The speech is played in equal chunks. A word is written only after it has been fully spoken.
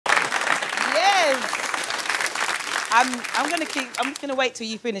I'm gonna wait till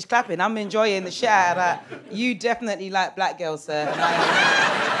you finish clapping. I'm enjoying the shit out of that. You definitely like black girls, sir.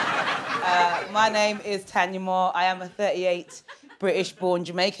 And my name is Thanyia Moore. I am a 38 British-born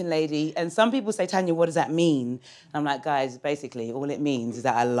Jamaican lady. And some people say, Thanyia, what does that mean? And I'm like, guys, basically, all it means is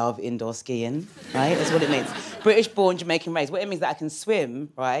that I love indoor skiing, right? That's what it means. British-born Jamaican race. What it means is that I can swim,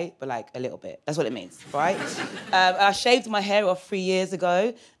 right? But like a little bit. That's what it means, right? I shaved my hair off 3 years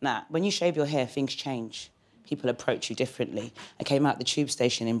ago. Nah, when you shave your hair, things change. People approach you differently. I came out the tube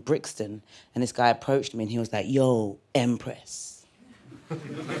station in Brixton, and this guy approached me, and he was like, yo, Empress.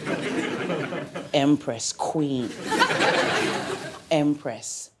 Empress, queen.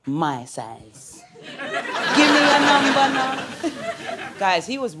 Empress, my size. Give me a number now. Guys,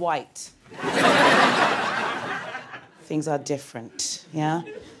 he was white. Things are different, yeah?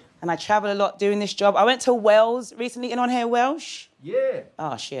 And I travel a lot doing this job. I went to Wales recently. Anyone here Welsh? Yeah.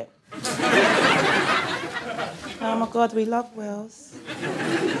 Oh, shit. Oh my God, we love Wales.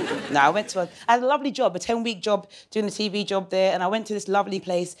 No, I had a lovely job, a 10-week job, doing a TV job there, and I went to this lovely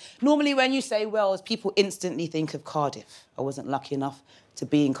place. Normally when you say Wales, people instantly think of Cardiff. I wasn't lucky enough to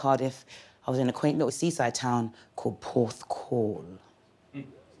be in Cardiff. I was in a quaint little seaside town called Porthcawl.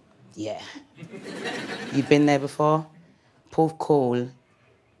 Yeah. You've been there before? Porthcawl,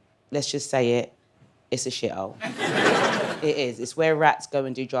 let's just say it, it's a shithole. It is. It's where rats go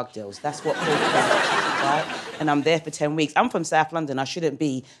and do drug deals. That's what Porthcawl is, right? And I'm there for 10 weeks. I'm from South London. I shouldn't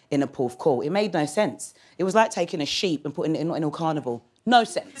be in a Porthcawl. It made no sense. It was like taking a sheep and putting it in a carnival. No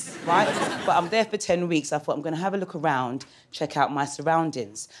sense, right? But I'm there for 10 weeks. I thought, I'm going to have a look around, check out my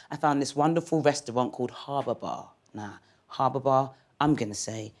surroundings. I found this wonderful restaurant called Harbour Bar. Now, Harbour Bar, I'm going to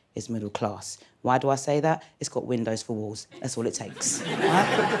say, is middle class. Why do I say that? It's got windows for walls. That's all it takes,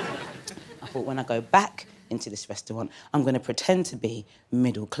 right? I thought, when I go back into this restaurant, I'm going to pretend to be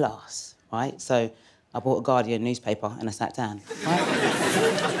middle class, right? So I bought a Guardian newspaper and I sat down,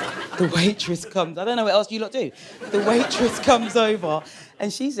 right? The waitress comes, I don't know what else you lot do. The waitress comes over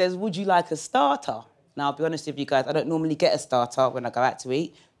and she says, would you like a starter? Now, I'll be honest with you guys, I don't normally get a starter when I go out to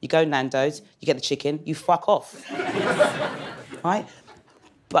eat. You go Nando's, you get the chicken, you fuck off, right?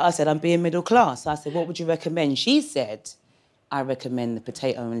 But I said, I'm being middle class. So I said, what would you recommend? She said, I recommend the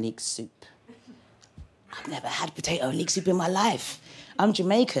potato and leek soup. I've never had potato and leek soup in my life. I'm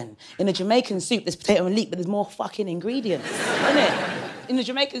Jamaican. In a Jamaican soup, there's potato and leek, but there's more fucking ingredients, isn't it? In a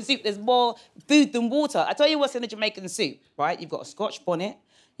Jamaican soup, there's more food than water. I tell you what's in a Jamaican soup, right? You've got a Scotch bonnet,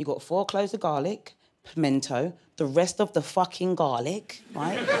 you've got 4 cloves of garlic, pimento, the rest of the fucking garlic,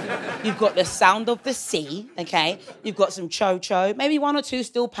 right? You've got the sound of the sea, okay? You've got some cho-cho, maybe 1 or 2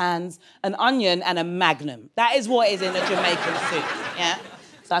 steel pans, an onion, and a magnum. That is what is in a Jamaican soup, yeah?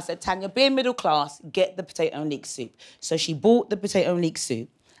 So I said, Thanyia, being middle class, get the potato and leek soup. So she bought the potato and leek soup.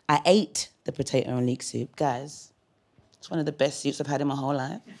 I ate the potato and leek soup. Guys, it's one of the best soups I've had in my whole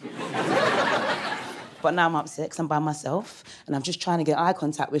life. But now I'm upset because I'm by myself and I'm just trying to get eye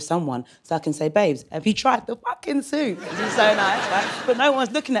contact with someone so I can say, babes, have you tried the fucking soup? This is so nice, right? But no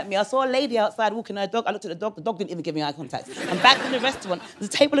one's looking at me. I saw a lady outside walking her dog. I looked at the dog didn't even give me eye contact. I'm back in the restaurant. There's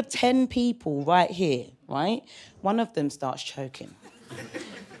a table of 10 people right here, right? One of them starts choking.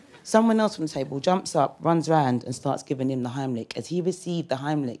 Someone else from the table jumps up, runs round and starts giving him the Heimlich. As he received the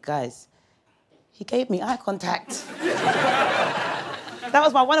Heimlich, guys, he gave me eye contact. That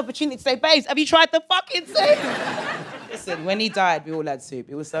was my one opportunity to say, babes, have you tried the fucking soup? Listen, when he died, we all had soup.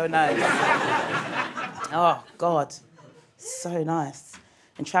 It was so nice. Oh, God. So nice.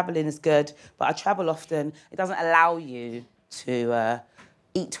 And travelling is good, but I travel often. It doesn't allow you to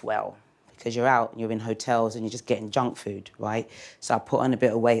eat well because you're out and you're in hotels and you're just getting junk food, right? So I put on a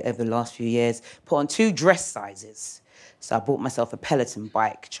bit of weight over the last few years, put on 2 dress sizes. So I bought myself a Peloton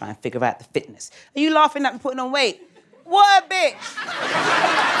bike, trying to figure out the fitness. Are you laughing at me putting on weight? What a bitch!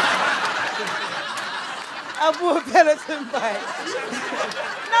 I bought a Peloton bike.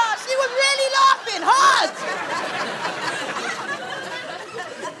 No, she was really laughing hard!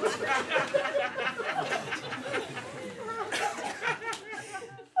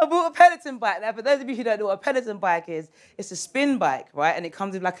 I bought a Peloton bike. Now, for those of you who don't know what a Peloton bike is, it's a spin bike, right? And it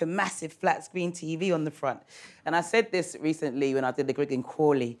comes with like a massive flat screen TV on the front. And I said this recently when I did the gig in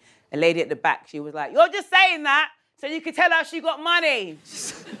Crawley. A lady at the back, she was like, you're just saying that so you could tell her she got money.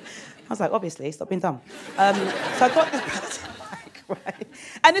 I was like, obviously, stop being dumb. So I got this Peloton bike, right?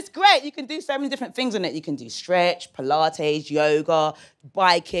 And it's great. You can do so many different things on it. You can do stretch, Pilates, yoga,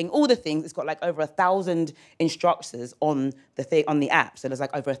 biking, all the things. It's got like over 1,000 instructors on the thing, on the app. So there's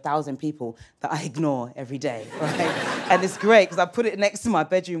like over 1,000 people that I ignore every day, right? And it's great because I put it next to my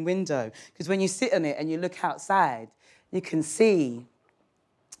bedroom window. Because when you sit on it and you look outside, you can see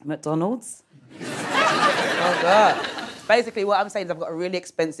McDonald's. Oh, God. Basically, what I'm saying is I've got a really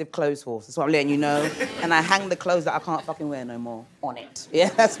expensive clothes horse. That's what I'm letting you know. And I hang the clothes that I can't fucking wear no more on it. Yeah,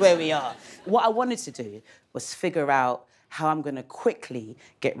 that's where we are. What I wanted to do was figure out how I'm going to quickly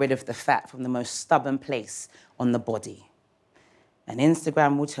get rid of the fat from the most stubborn place on the body. And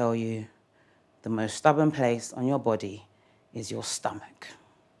Instagram will tell you the most stubborn place on your body is your stomach.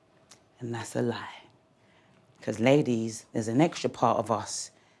 And that's a lie. Because, ladies, there's an extra part of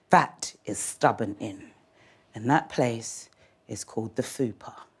us fat is stubborn in. And that place is called the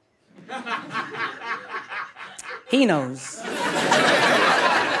FUPA. He knows.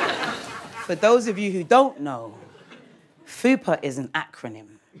 For those of you who don't know, FUPA is an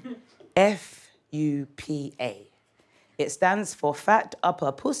acronym. F-U-P-A. It stands for Fat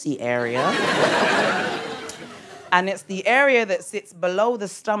Upper Pussy Area. And it's the area that sits below the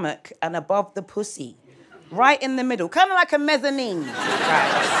stomach and above the pussy. Right in the middle, kind of like a mezzanine.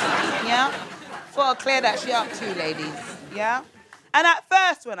 Right. Yeah? Thought I'd clear that shit up too, ladies. Yeah? And at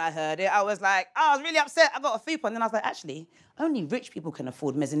first when I heard it, I was like, oh, I was really upset. I got a FUPA. And then I was like, actually, only rich people can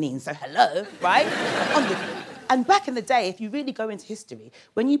afford mezzanine, so hello, right? And back in the day, if you really go into history,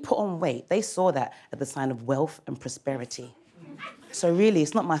 when you put on weight, they saw that as a sign of wealth and prosperity. So really,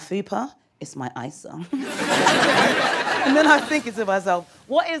 it's not my FUPA, it's my ISA. And then I'm thinking to myself,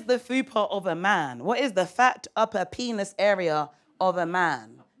 what is the FUPA of a man? What is the fat upper penis area of a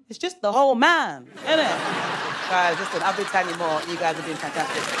man? It's just the whole man, isn't it? Guys, listen, I've been Thanyia Moore. You guys have been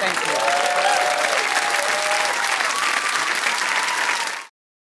fantastic. Thank you.